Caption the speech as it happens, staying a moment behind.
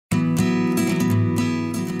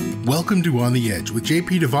Welcome to On the Edge with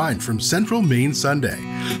JP Devine from Central Maine Sunday.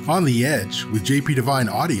 On the Edge with JP Devine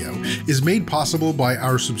Audio is made possible by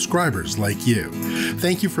our subscribers like you.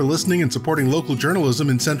 Thank you for listening and supporting local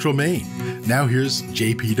journalism in Central Maine. Now here's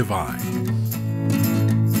JP Devine.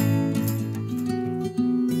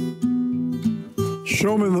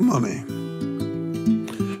 Show me the money.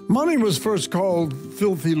 Money was first called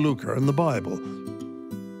filthy lucre in the Bible,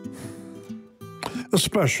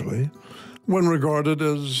 especially when regarded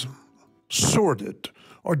as sordid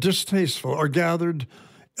or distasteful or gathered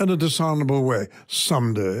in a dishonorable way.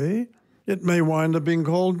 Someday, it may wind up being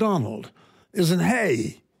called Donald. Isn't,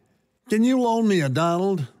 hey, can you loan me a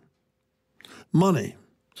Donald? Money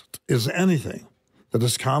is anything that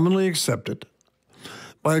is commonly accepted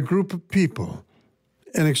by a group of people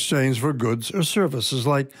in exchange for goods or services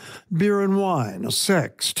like beer and wine,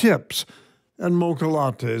 sex, tips, and mocha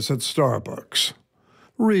lattes at Starbucks.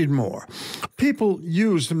 Read more. People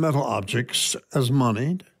used metal objects as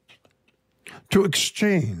money to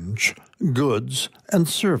exchange goods and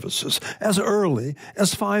services. As early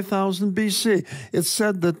as 5000 BC, it's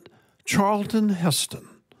said that Charlton Heston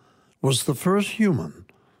was the first human,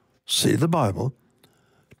 see the Bible,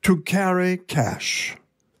 to carry cash.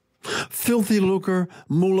 Filthy lucre,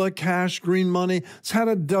 moolah, cash, green money, it's had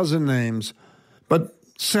a dozen names. But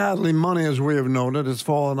sadly, money, as we have noted, has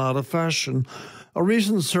fallen out of fashion. A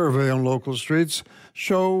recent survey on local streets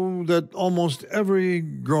show that almost every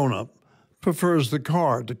grown-up prefers the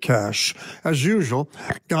card to cash. As usual,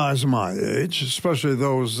 guys my age, especially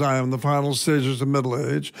those I am in the final stages of middle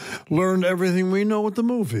age, learned everything we know at the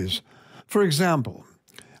movies. For example,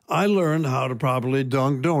 I learned how to properly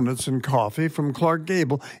dunk donuts in coffee from Clark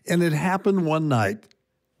Gable, and it happened one night.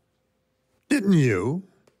 Didn't you?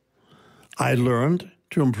 I learned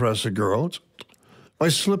to impress a girl by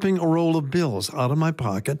slipping a roll of bills out of my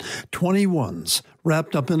pocket, 21s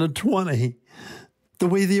wrapped up in a 20, the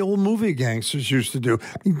way the old movie gangsters used to do.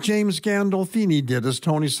 James Gandolfini did as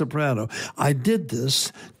Tony Soprano. I did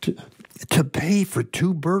this to pay for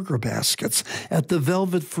 2 burger baskets at the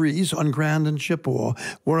Velvet Freeze on Grand and Chippewa,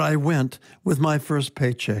 where I went with my first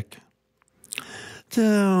paycheck.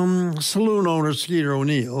 Saloon owner Skeeter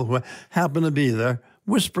O'Neill, who happened to be there,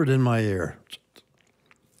 whispered in my ear,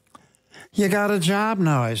 "You got a job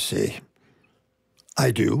now, I see."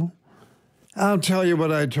 "I do." "I'll tell you what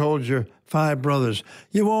I told your 5 brothers.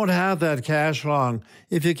 You won't have that cash long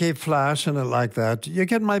if you keep flashing it like that. You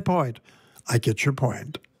get my point?" "I get your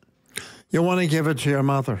point." "You want to give it to your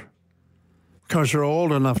mother, 'cause you're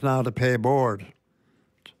old enough now to pay board."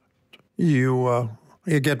 You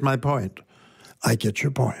get my point?" "I get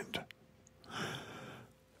your point."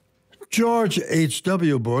 George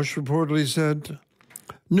H.W. Bush reportedly said,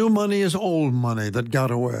 "New money is old money that got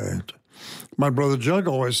away." My brother Jug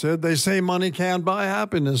always said, "They say money can't buy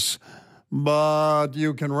happiness, but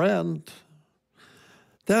you can rent."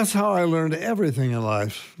 That's how I learned everything in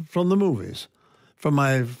life, from the movies, from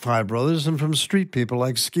my 5 brothers, and from street people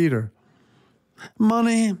like Skeeter.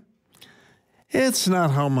 Money, it's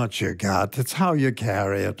not how much you got, it's how you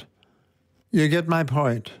carry it. You get my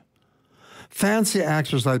point? Fancy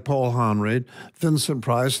actors like Paul Honreid, Vincent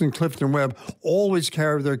Price, and Clifton Webb always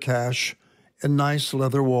carry their cash in nice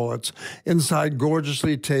leather wallets inside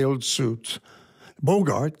gorgeously tailored suits.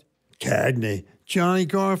 Bogart, Cagney, Johnny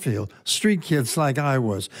Garfield, street kids like I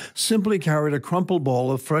was, simply carried a crumpled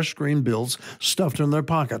ball of fresh green bills stuffed in their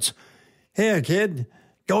pockets. "Here, kid,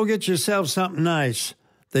 go get yourself something nice,"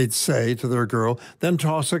 they'd say to their girl, then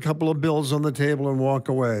toss a couple of bills on the table and walk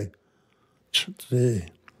away. Gee,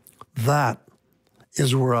 that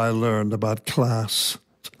is where I learned about class.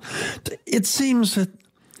 It seems that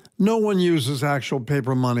no one uses actual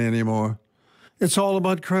paper money anymore. It's all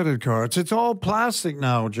about credit cards. It's all plastic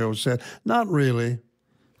now, Joe said. Not really.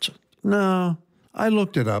 No, I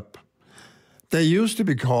looked it up. They used to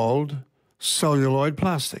be called celluloid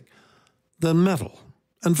plastic, then metal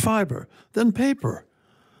and fiber, then paper.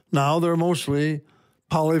 Now they're mostly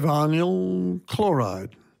polyvinyl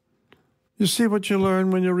chloride. You see what you learn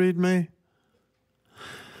when you read me?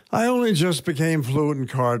 I only just became fluent in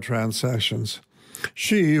card transactions.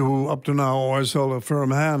 She, who up to now always held a firm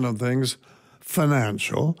hand on things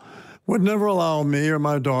financial, would never allow me or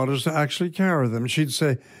my daughters to actually carry them. She'd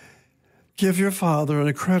say, "Give your father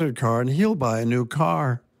a credit card and he'll buy a new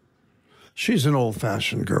car." She's an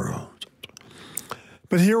old-fashioned girl.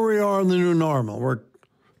 But here we are in the new normal, where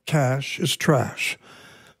cash is trash.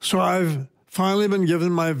 So I've finally been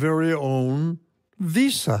given my very own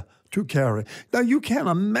Visa to carry. Now, you can't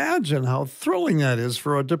imagine how thrilling that is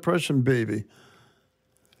for a depression baby.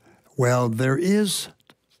 Well, there is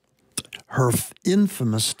Her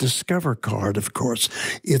infamous Discover card, of course.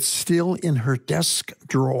 It's still in her desk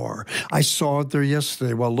drawer. I saw it there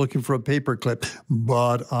yesterday while looking for a paperclip,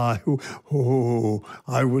 but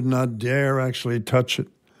I would not dare actually touch it.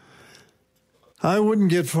 I wouldn't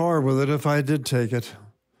get far with it if I did take it.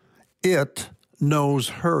 It knows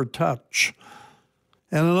her touch.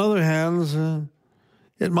 And in other hands,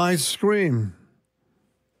 it might scream.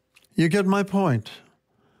 You get my point.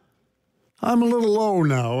 I'm a little low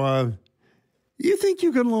now. You think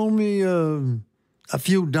you can loan me a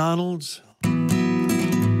few Donalds?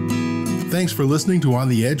 Thanks for listening to On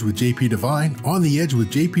the Edge with JP Devine. On the Edge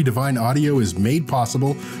with JP Devine audio is made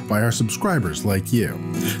possible by our subscribers like you.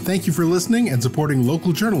 Thank you for listening and supporting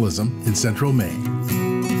local journalism in Central Maine.